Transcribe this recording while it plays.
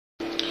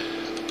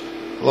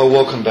Hello,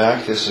 welcome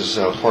back. This is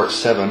part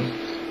 7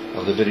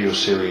 of the video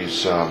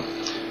series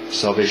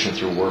Salvation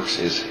Through Works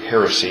is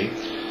Heresy.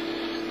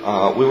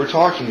 We were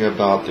talking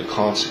about the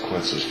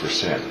consequences for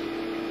sin.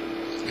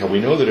 Now, we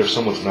know that if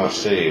someone's not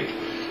saved,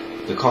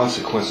 the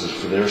consequences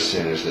for their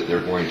sin is that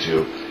they're going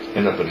to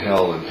end up in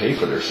hell and pay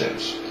for their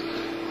sins.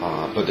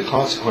 But the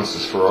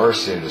consequences for our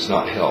sin is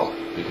not hell,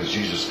 because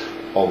Jesus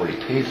already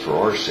paid for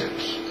our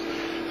sins.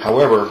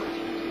 However,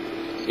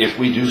 if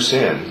we do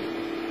sin,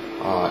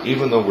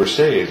 even though we're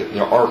saved,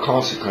 there are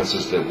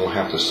consequences that we'll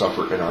have to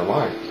suffer in our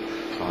life.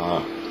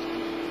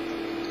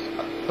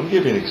 Let me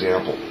give you an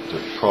example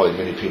that probably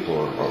many people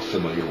are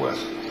familiar with.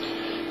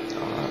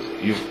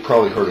 You've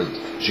probably heard of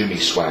Jimmy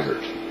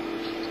Swaggart.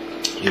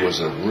 He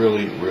was a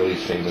really, really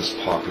famous,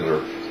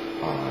 popular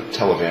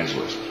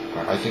televangelist.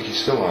 I think he's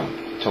still on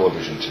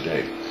television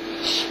today.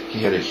 He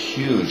had a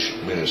huge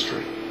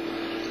ministry.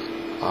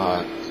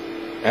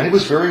 And he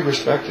was very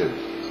respected.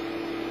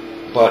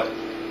 But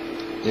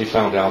they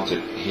found out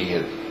that he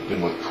had been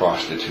with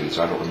prostitutes.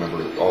 I don't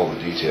remember all the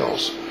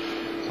details.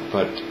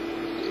 But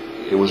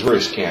it was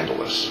very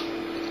scandalous.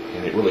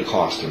 And it really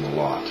cost him a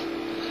lot.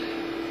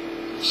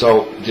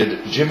 So,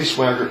 did Jimmy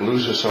Swaggart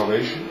lose his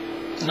salvation?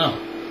 No.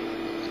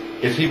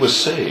 If he was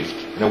saved,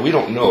 now we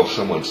don't know if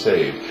someone's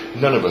saved.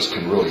 None of us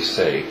can really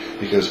say,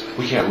 because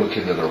we can't look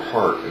into their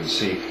heart and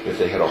see if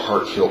they had a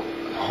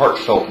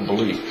heartfelt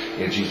belief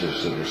in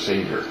Jesus as their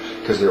Savior,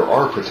 because there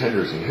are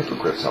pretenders and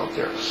hypocrites out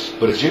there.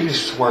 But if Jimmy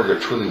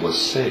Swaggart truly was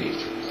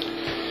saved,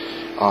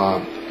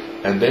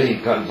 and then he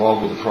got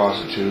involved with the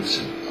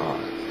prostitutes,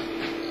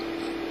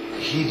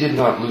 he did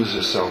not lose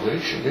his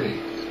salvation, did he?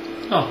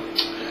 No.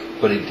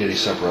 But did he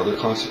suffer other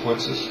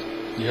consequences?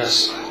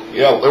 Yes.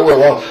 Yeah, there were a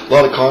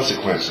lot of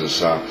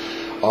consequences.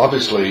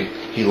 Obviously,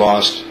 he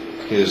lost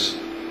his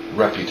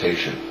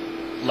reputation.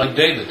 Like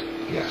David.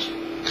 Yes,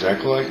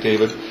 exactly like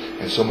David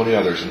and so many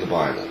others in the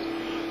Bible.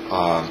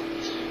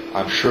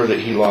 I'm sure that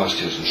he lost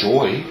his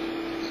joy.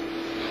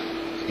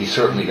 He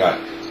certainly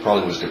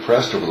probably was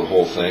depressed over the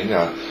whole thing.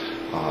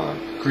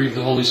 Grieved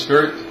the Holy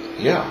Spirit?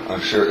 Yeah,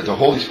 I'm sure the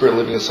Holy Spirit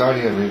living inside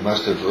him, he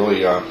must have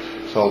really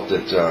felt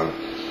that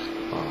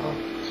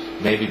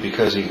maybe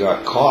because he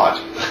got caught,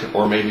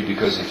 or maybe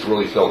because he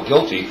really felt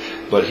guilty,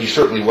 but he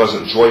certainly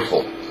wasn't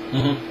joyful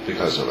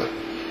because of it.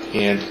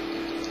 And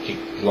he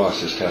lost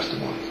his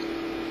testimony.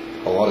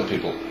 A lot of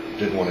people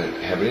didn't want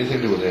to have anything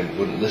to do with him,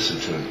 wouldn't listen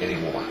to him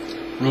anymore.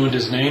 Ruined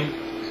his name?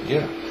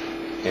 Yeah.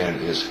 And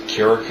his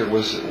character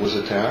was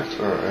attacked,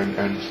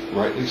 and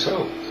rightly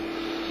so.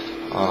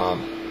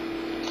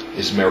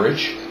 His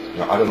marriage,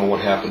 I don't know what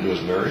happened to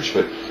his marriage,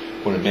 but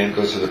when a man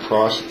goes to the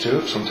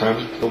prostitute,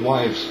 sometimes the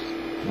wives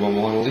will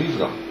want to leave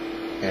them.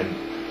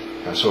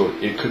 And so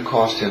it could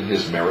cost him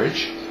his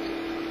marriage.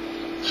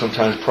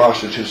 Sometimes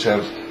prostitutes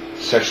have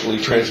sexually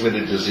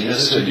transmitted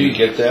diseases, and you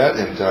get that,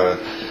 and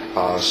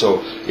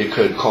so it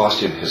could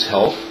cost him his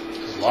health,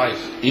 his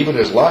life, even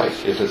his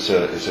life, if it's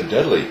a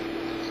deadly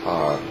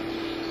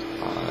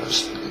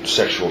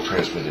sexual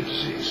transmitted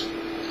disease.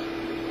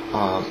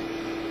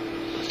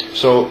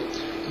 So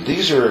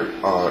these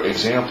are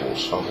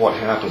examples of what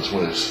happens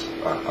when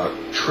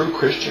a true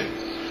Christian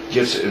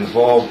gets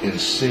involved in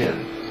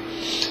sin.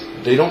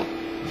 They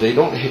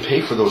don't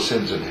pay for those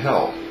sins in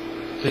hell,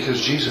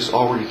 because Jesus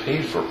already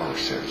paid for our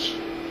sins.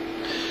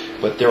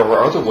 But there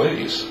are other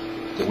ways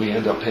that we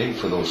end up paying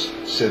for those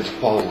sins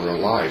while we're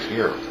alive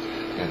here.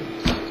 And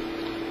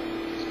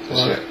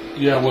that's it.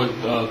 Yeah,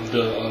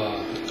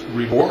 the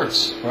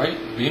rewards, right?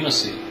 Bema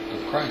seat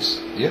of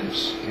Christ.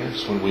 Yes.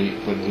 When we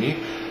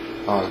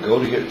go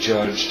to get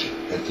judged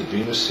at the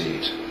Bema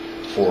seat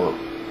for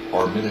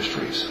our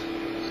ministries,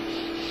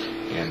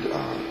 and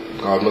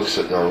God looks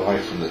at our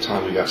life from the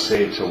time we got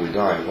saved till we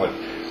die.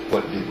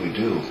 What did we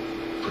do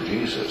for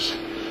Jesus?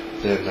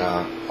 Then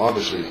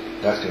obviously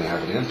that's going to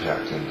have an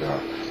impact, and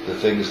the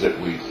things that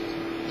we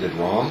did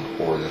wrong,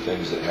 or the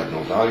things that have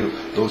no value,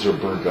 those are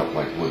burned up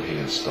like wood, hay,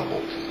 and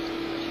stubble.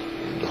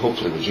 And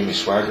hopefully with Jimmy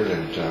Swaggart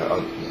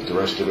and the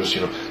rest of us,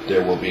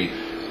 there will be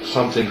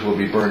some things will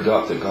be burned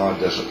up that God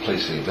doesn't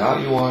place any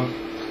value on,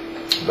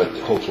 but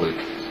hopefully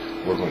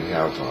we're going to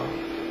have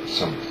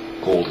some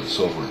gold and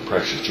silver and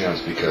precious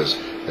gems, because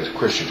as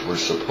Christians we're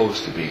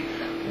supposed to be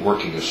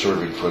working and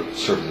serving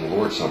the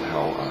Lord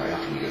somehow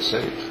after we get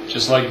saved.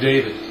 Just like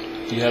David,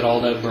 he had all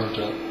that burnt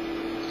up.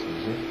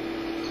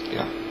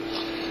 Yeah.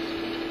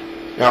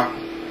 Now,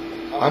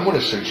 I'm going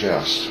to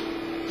suggest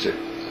to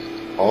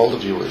all the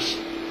viewers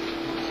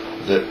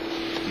that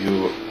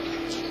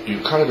you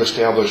kind of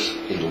establish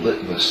a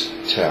litmus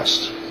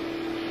test.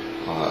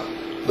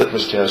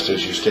 Litmus test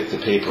is you stick the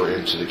paper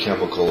into the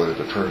chemical, and if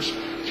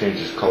it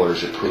changes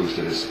colors, it proves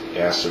that it's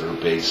acid or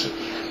base.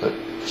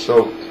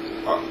 So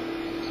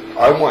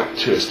I want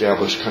to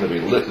establish kind of a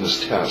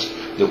litmus test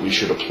that we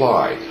should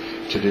apply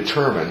to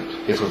determine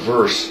if a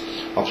verse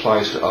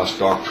applies to us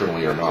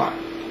doctrinally or not.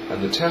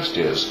 And the test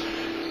is,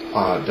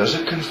 does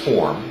it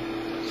conform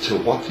to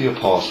what the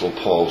Apostle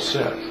Paul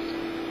said?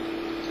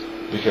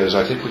 Because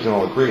I think we can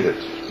all agree that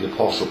the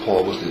Apostle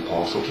Paul was the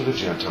apostle to the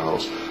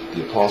Gentiles.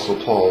 The Apostle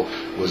Paul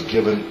was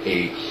given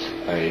a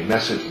a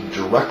message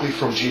directly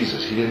from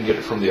Jesus. He didn't get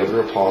it from the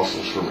other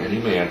apostles, from any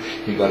man.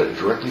 He got it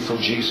directly from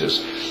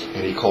Jesus,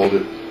 and he called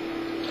it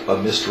a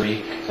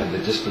mystery and the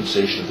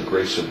dispensation of the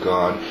grace of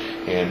God.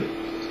 And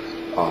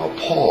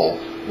Paul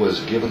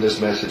was given this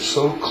message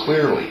so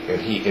clearly,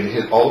 and he,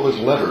 in all of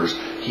his letters,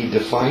 he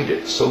defined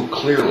it so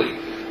clearly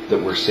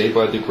that we're saved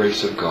by the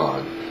grace of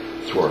God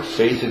through our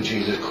faith in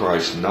Jesus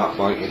Christ, not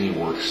by any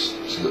works,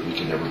 so that we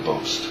can never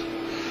boast.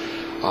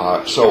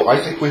 So I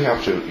think we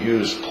have to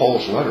use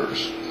Paul's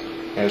letters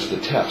as the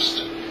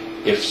test.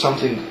 If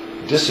something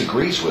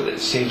disagrees with it,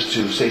 seems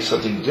to say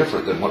something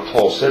different than what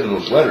Paul said in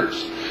those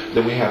letters,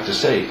 then we have to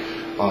say,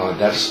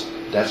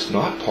 that's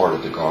not part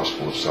of the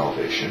gospel of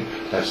salvation.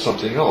 That's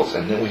something else.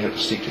 And then we have to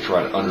seek to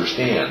try to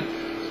understand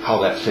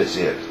how that fits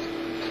in.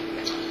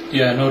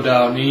 Yeah, no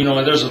doubt. You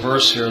know, there's a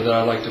verse here that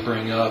I like to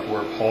bring up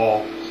where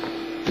Paul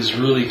is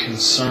really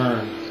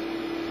concerned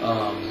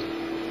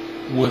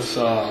with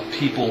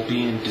people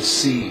being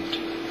deceived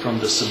from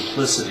the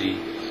simplicity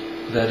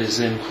that is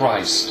in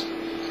Christ.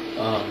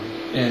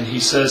 And he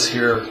says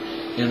here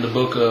in the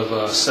book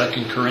of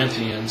 2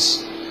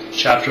 Corinthians,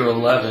 chapter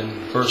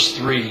 11, verse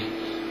 3,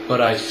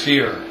 "But I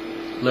fear,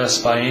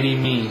 lest by any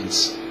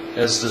means,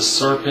 as the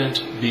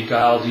serpent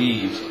beguiled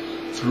Eve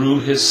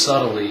through his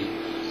subtlety,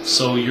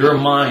 so your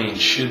mind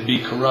should be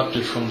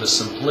corrupted from the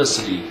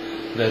simplicity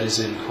that is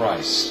in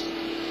Christ."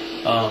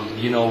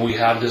 You know, we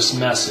have this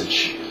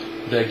message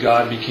that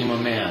God became a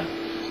man,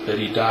 that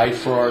He died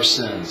for our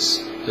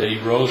sins, that He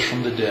rose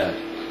from the dead,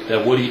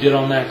 that what He did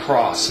on that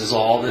cross is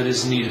all that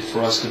is needed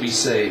for us to be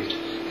saved,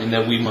 and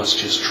that we must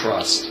just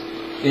trust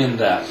in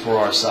that for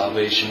our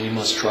salvation. We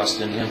must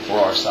trust in Him for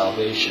our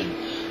salvation.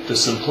 The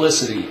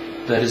simplicity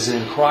that is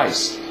in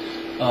Christ.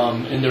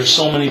 And there's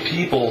so many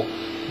people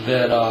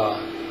that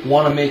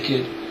want to make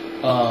it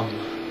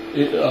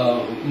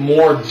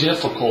more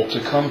difficult to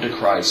come to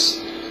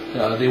Christ.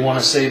 They want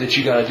to say that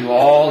you got to do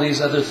all these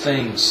other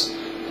things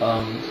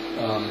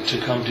to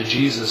come to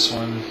Jesus,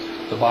 when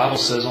the Bible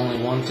says only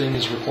one thing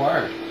is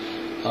required,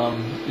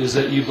 is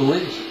that you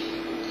believe,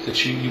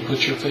 that you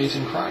put your faith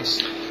in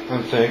Christ.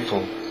 I'm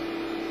thankful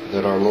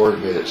that our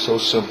Lord made it so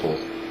simple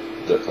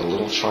that a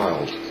little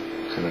child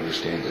can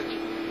understand it.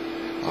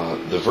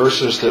 The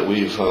verses that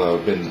we've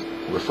been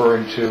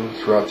referring to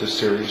throughout this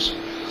series,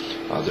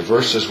 the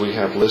verses we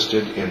have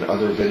listed in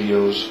other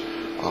videos,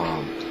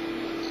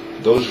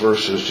 those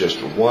verses, just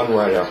one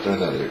right after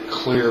another,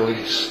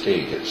 clearly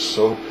state it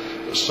so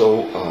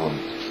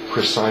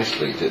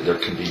precisely that there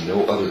can be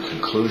no other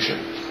conclusion.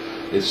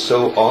 It's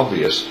so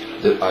obvious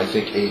that I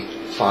think a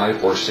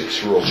 5 or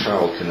 6 year old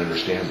child can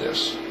understand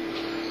this.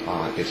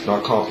 It's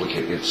not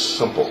complicated. It's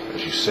simple,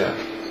 as you said.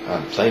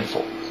 I'm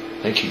thankful.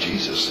 Thank you,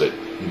 Jesus, that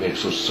You made it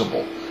so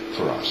simple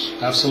for us.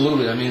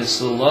 Absolutely. I mean, it's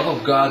the love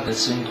of God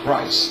that's in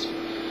Christ.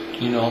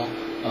 You know,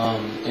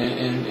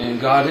 and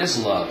God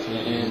is love,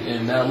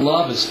 and that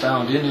love is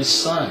found in His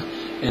Son,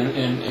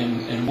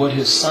 and what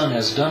His Son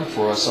has done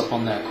for us up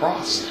on that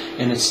cross.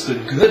 And it's the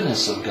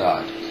goodness of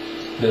God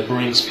that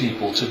brings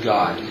people to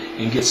God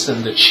and gets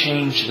them to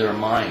change their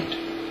mind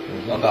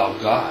about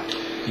God.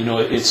 You know,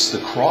 it's the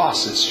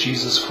cross. It's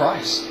Jesus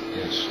Christ.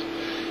 Yes.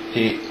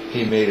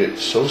 He made it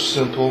so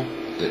simple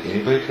that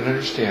anybody can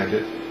understand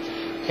it,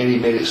 and He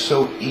made it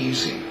so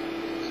easy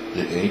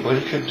that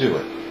anybody could do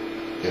it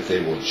if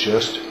they will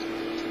just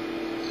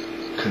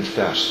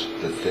confess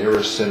that they're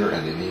a sinner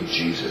and they need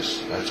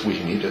Jesus. We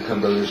need to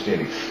come to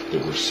understanding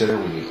that we're a sinner,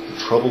 we need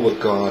trouble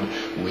with God,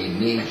 we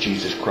need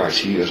Jesus Christ.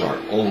 He is our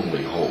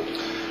only hope.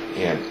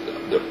 And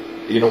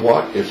you know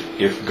what?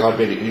 If God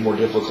made it any more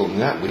difficult than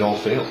that, we'd all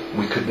fail.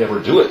 We could never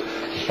do it.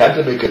 He had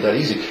to make it that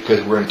easy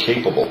because we're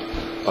incapable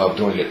of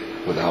doing it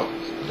without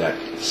that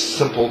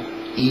simple,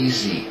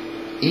 easy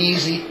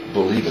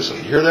believism.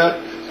 You hear that?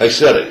 I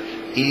said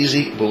it.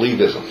 Easy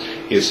believism.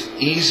 It's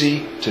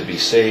easy to be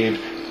saved.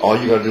 All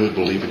you got to do is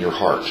believe in your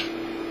heart.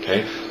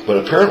 Okay? But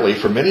apparently,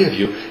 for many of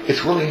you,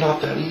 it's really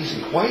not that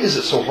easy. Why is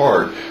it so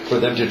hard for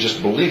them to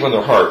just believe in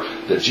their heart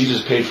that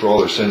Jesus paid for all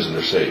their sins and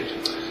they're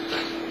saved?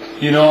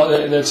 You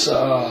know, that's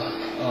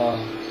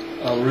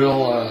a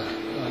real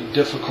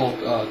difficult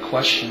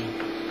question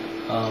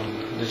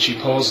that you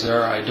pose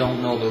there. I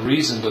don't know the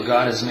reason, but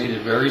God has made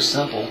it very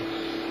simple.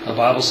 The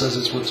Bible says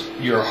it's with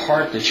your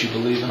heart that you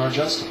believe and are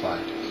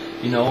justified.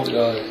 You know,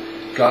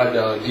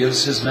 God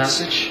gives His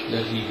message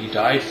that He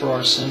died for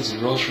our sins, He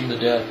rose from the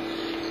dead,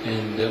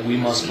 and that we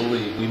must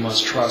believe, we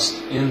must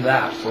trust in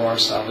that for our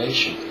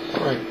salvation.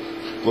 All right.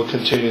 We'll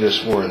continue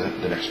this more in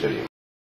the next video.